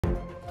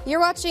You're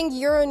watching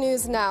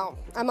Euronews now.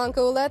 I'm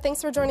Ankoula.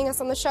 Thanks for joining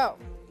us on the show.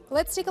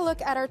 Let's take a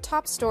look at our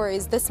top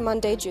stories this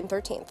Monday, June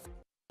 13th.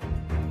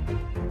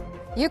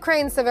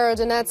 Ukraine's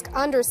Severodonetsk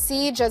under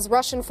siege as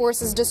Russian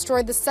forces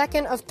destroyed the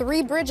second of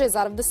 3 bridges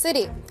out of the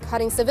city,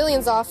 cutting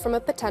civilians off from a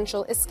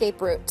potential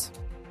escape route.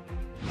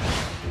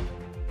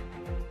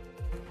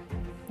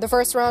 The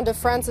first round of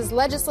France's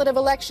legislative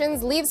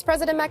elections leaves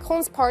President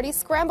Macron's party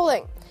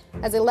scrambling,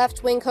 as a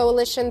left-wing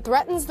coalition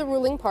threatens the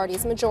ruling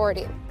party's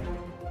majority.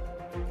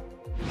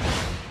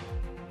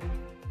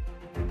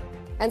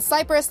 And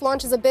Cyprus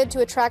launches a bid to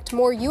attract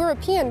more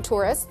European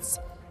tourists,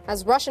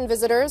 as Russian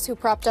visitors who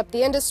propped up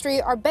the industry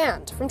are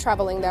banned from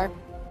traveling there.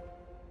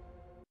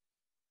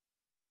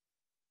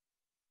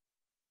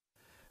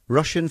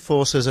 Russian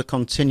forces are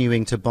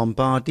continuing to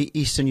bombard the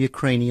eastern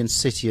Ukrainian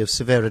city of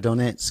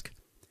Severodonetsk.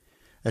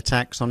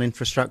 Attacks on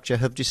infrastructure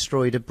have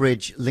destroyed a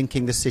bridge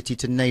linking the city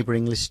to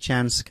neighbouring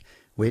Lysychansk,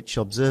 which,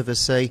 observers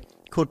say,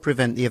 could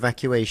prevent the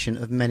evacuation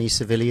of many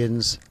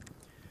civilians.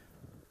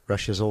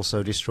 Russia's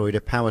also destroyed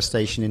a power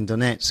station in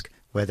Donetsk,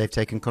 where they've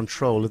taken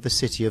control of the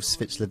city of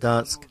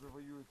Svitlodarsk.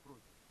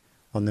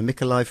 On the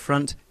Mykolaiv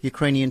front,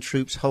 Ukrainian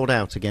troops hold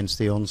out against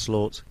the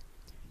onslaught.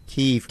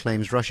 Kyiv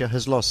claims Russia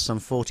has lost some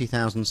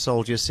 40,000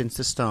 soldiers since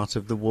the start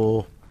of the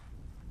war.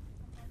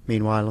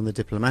 Meanwhile, on the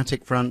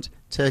diplomatic front,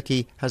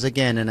 Turkey has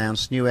again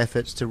announced new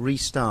efforts to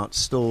restart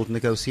stalled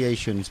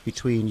negotiations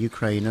between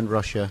Ukraine and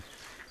Russia.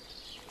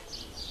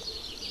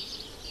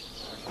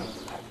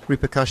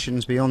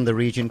 Repercussions beyond the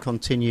region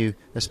continue,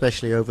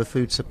 especially over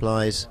food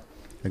supplies.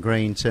 A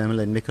grain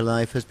terminal in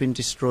Mykolaiv has been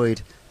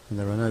destroyed, and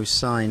there are no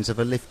signs of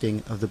a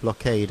lifting of the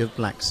blockade of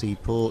Black Sea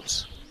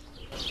ports.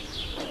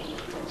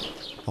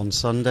 On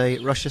Sunday,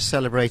 Russia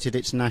celebrated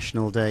its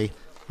National Day,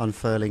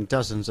 unfurling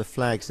dozens of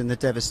flags in the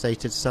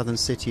devastated southern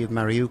city of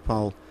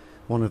Mariupol,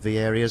 one of the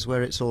areas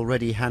where it's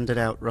already handed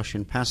out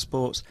Russian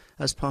passports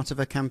as part of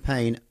a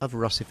campaign of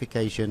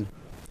Russification.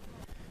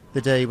 The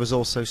day was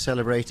also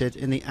celebrated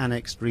in the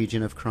annexed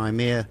region of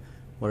Crimea,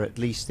 where at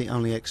least the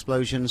only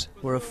explosions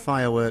were of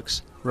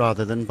fireworks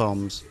rather than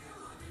bombs.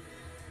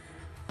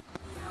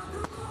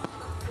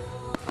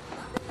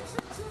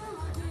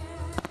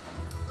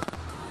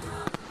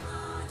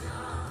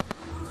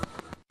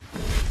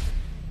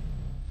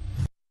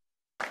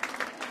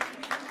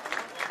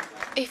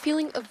 A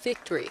feeling of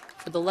victory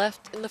for the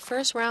left in the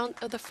first round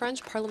of the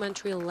French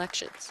parliamentary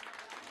elections.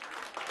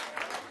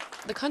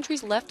 The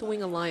country's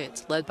left-wing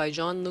alliance, led by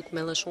Jean-Luc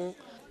Mélenchon,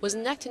 was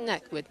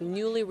neck-to-neck with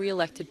newly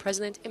re-elected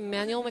President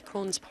Emmanuel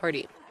Macron's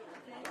party,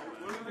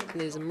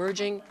 and is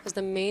emerging as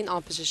the main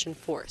opposition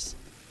force.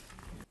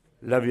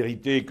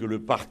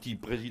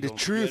 The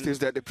truth is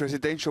that the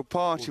presidential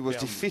party was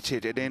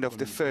defeated at the end of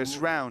the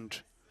first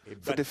round.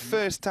 For the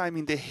first time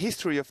in the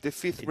history of the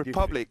Fifth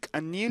Republic,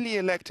 a newly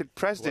elected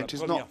president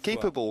is not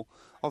capable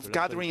of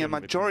gathering a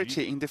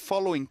majority in the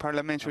following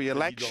parliamentary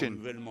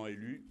election.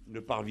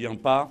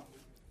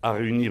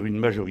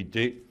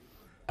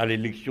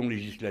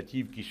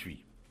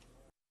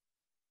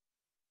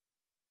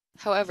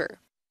 However,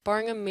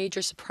 barring a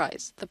major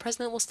surprise, the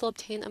president will still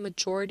obtain a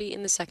majority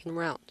in the second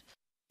round,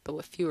 but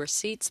with fewer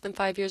seats than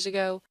 5 years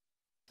ago,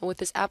 and with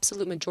this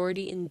absolute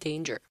majority in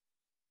danger.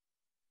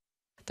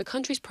 The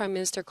country's prime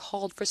minister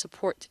called for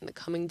support in the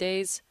coming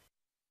days,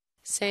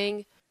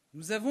 saying,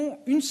 "We have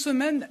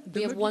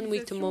 1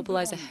 week to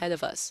mobilize ahead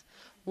of us,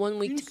 1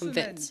 week to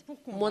convince,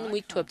 1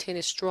 week to obtain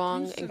a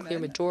strong and clear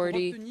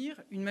majority.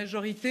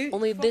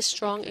 Only this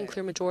strong and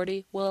clear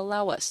majority will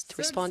allow us to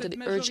respond to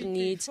the urgent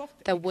needs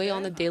that weigh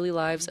on the daily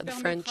lives of the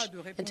French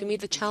and to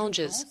meet the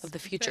challenges of the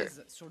future."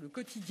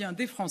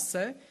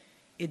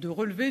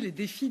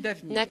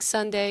 Next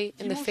Sunday,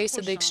 in the face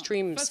of the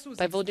extremes,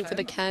 by voting for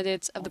the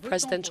candidates of the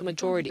presidential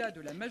majority,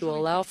 who will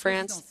allow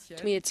France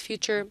to meet its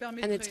future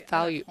and its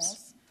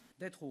values.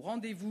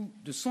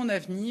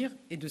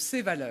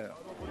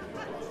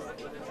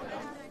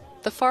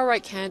 The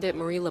far-right candidate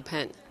Marine Le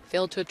Pen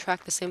failed to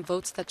attract the same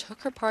votes that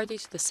took her party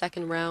to the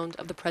second round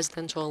of the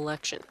presidential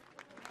election.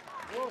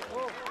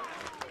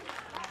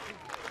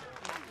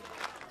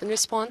 In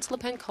response, Le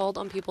Pen called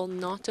on people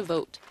not to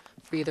vote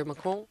for either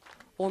Macron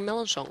or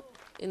Mélenchon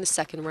in the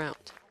second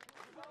round.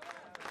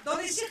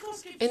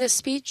 In a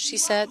speech, she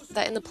said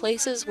that in the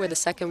places where the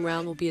second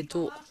round will be a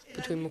duel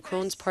between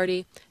Macron's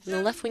party and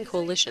the left-wing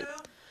coalition,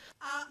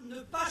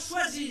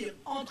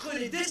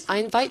 I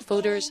invite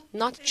voters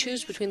not to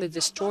choose between the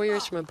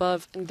destroyers from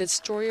above and the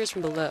destroyers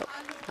from below,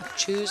 not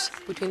to choose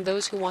between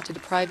those who want to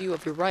deprive you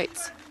of your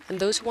rights and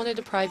those who want to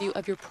deprive you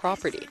of your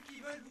property.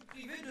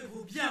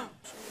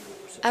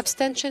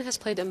 Abstention has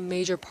played a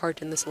major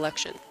part in this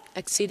election,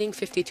 exceeding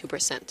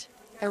 52%.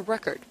 A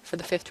record for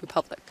the Fifth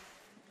Republic.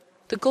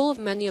 The goal of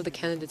many of the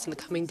candidates in the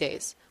coming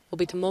days will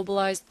be to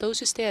mobilize those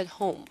who stay at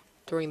home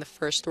during the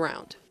first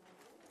round.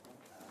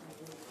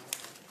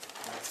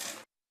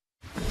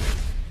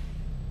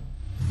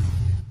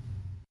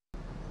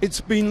 It's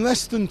been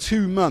less than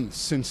 2 months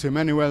since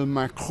Emmanuel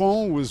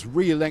Macron was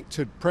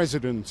re-elected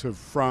president of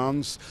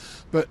France,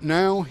 but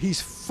now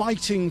he's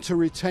fighting to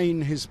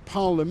retain his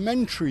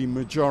parliamentary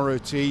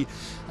majority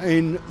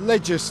in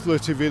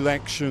legislative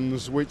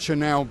elections which are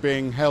now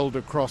being held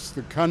across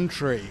the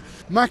country.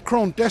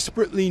 Macron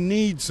desperately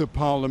needs a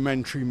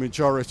parliamentary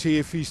majority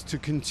if he's to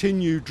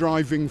continue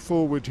driving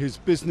forward his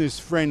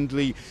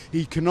business-friendly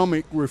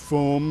economic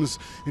reforms,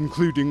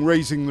 including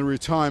raising the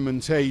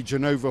retirement age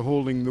and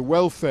overhauling the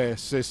welfare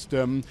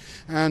system.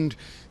 And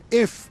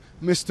if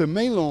Mr.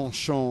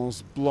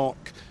 Mélenchon's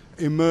bloc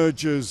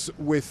emerges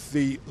with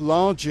the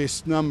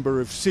largest number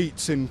of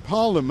seats in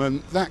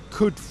Parliament, that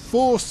could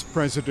force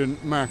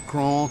President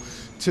Macron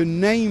to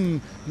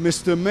name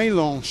Mr.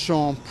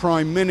 Mélenchon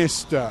Prime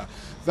Minister.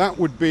 That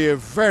would be a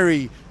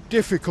very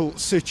difficult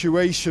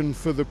situation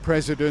for the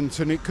President,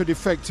 and it could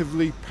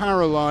effectively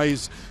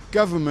paralyse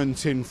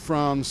government in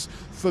France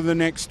for the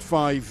next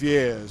 5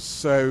 years.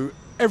 So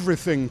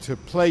everything to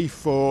play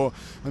for,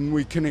 and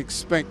we can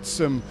expect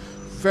some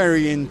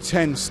very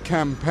intense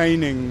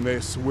campaigning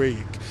this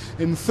week.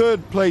 In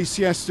third place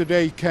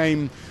yesterday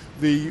came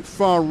the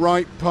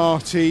far-right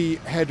party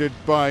headed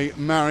by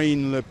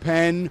Marine Le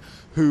Pen,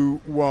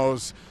 who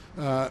was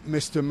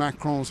Mr.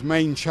 Macron's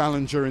main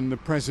challenger in the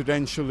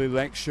presidential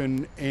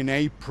election in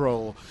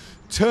April.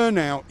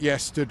 Turnout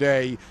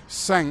yesterday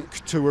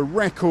sank to a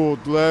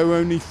record low.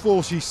 Only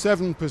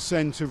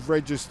 47% of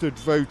registered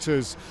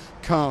voters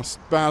cast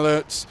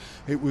ballots.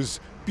 It was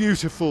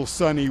beautiful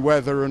sunny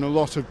weather, and a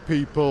lot of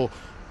people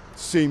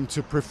seem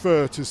to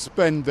prefer to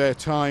spend their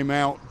time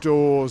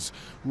outdoors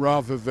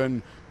rather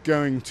than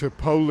going to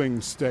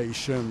polling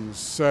stations.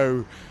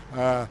 So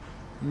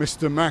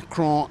Mr.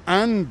 Macron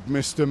and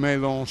Mr.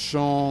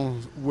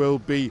 Mélenchon will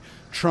be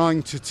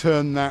trying to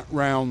turn that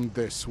round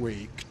this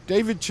week.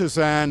 David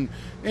Chazan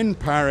in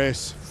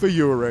Paris for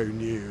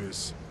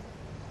Euronews.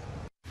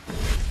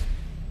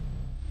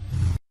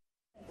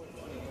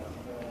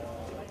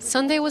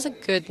 Sunday was a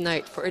good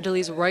night for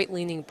Italy's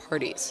right-leaning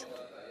parties.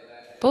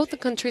 Both the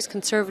country's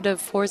conservative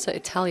Forza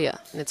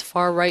Italia and its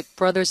far-right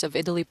Brothers of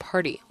Italy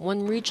party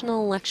won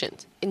regional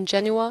elections in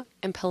Genoa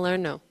and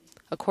Palermo,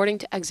 according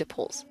to exit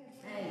polls.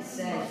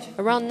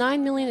 Around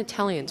 9 million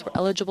Italians were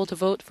eligible to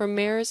vote for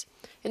mayors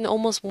in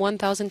almost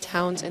 1,000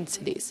 towns and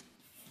cities.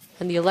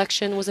 And the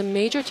election was a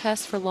major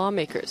test for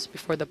lawmakers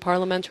before the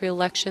parliamentary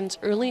elections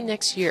early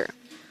next year.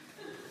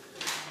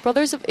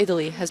 Brothers of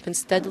Italy has been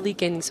steadily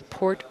gaining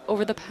support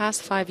over the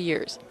past 5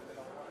 years.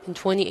 In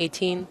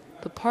 2018,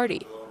 the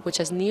party, which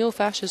has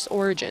neo-fascist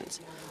origins,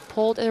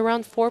 polled at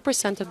around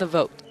 4% of the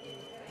vote.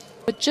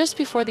 But just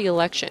before the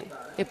election,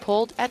 it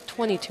polled at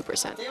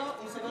 22%.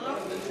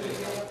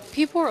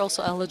 People were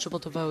also eligible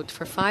to vote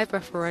for 5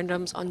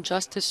 referendums on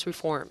justice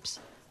reforms.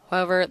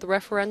 However, the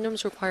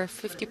referendums require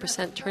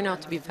 50%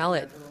 turnout to be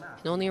valid,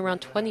 and only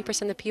around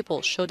 20% of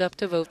people showed up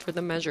to vote for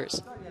the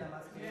measures.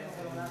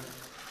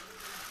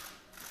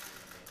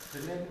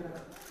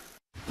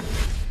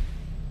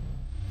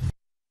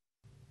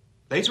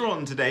 Later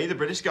on today, the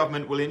British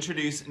government will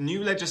introduce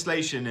new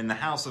legislation in the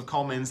House of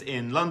Commons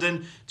in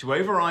London to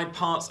override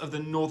parts of the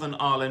Northern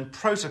Ireland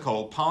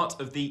Protocol,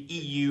 part of the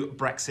EU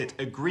Brexit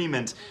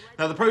agreement.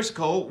 Now, the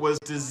protocol was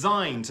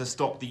designed to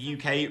stop the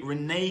UK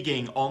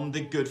reneging on the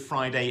Good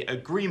Friday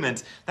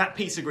Agreement. That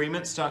peace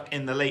agreement, struck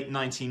in the late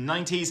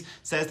 1990s,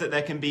 says that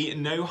there can be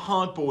no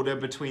hard border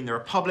between the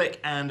Republic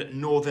and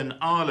Northern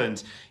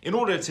Ireland. In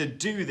order to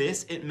do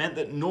this, it meant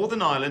that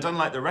Northern Ireland,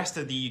 unlike the rest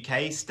of the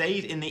UK,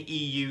 stayed in the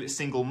EU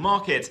single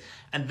market.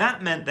 And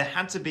that meant there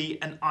had to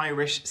be an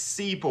Irish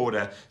sea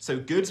border. So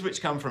goods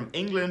which come from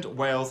England,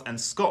 Wales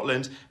and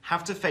Scotland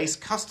have to face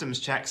customs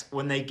checks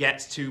when they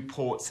get to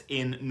ports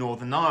in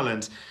Northern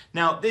Ireland.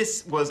 Now,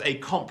 this was a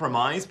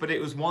compromise, but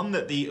it was one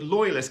that the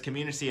loyalist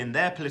community and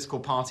their political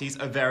parties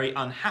are very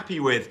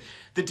unhappy with.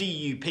 The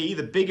DUP,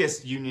 the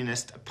biggest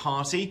unionist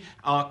party,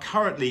 are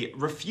currently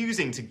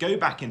refusing to go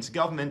back into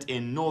government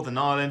in Northern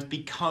Ireland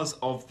because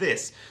of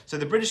this. So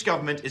the British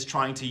government is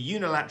trying to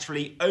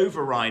unilaterally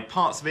override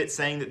parts of it,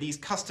 saying that these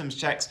customs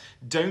checks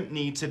don't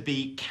need to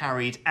be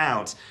carried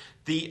out.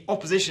 The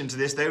opposition to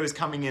this, though, is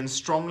coming in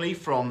strongly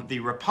from the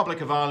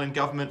Republic of Ireland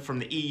government, from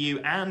the EU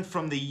and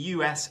from the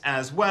US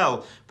as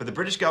well. But the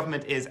British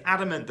government is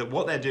adamant that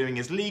what they're doing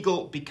is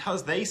legal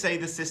because they say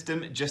the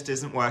system just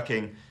isn't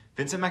working.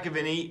 Vincent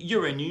McAviney,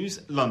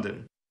 Euronews,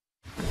 London.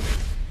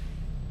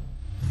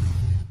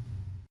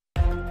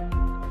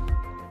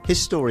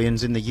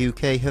 Historians in the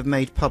UK have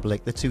made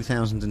public the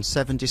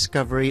 2007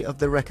 discovery of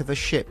the wreck of a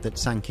ship that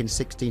sank in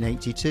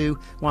 1682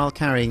 while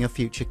carrying a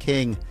future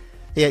king.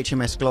 The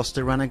HMS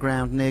Gloucester ran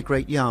aground near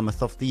Great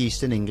Yarmouth off the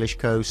eastern English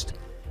coast.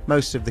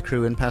 Most of the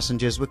crew and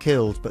passengers were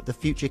killed, but the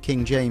future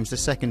King James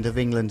II of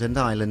England and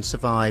Ireland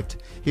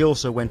survived. He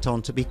also went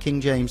on to be King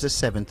James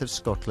VII of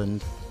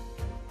Scotland.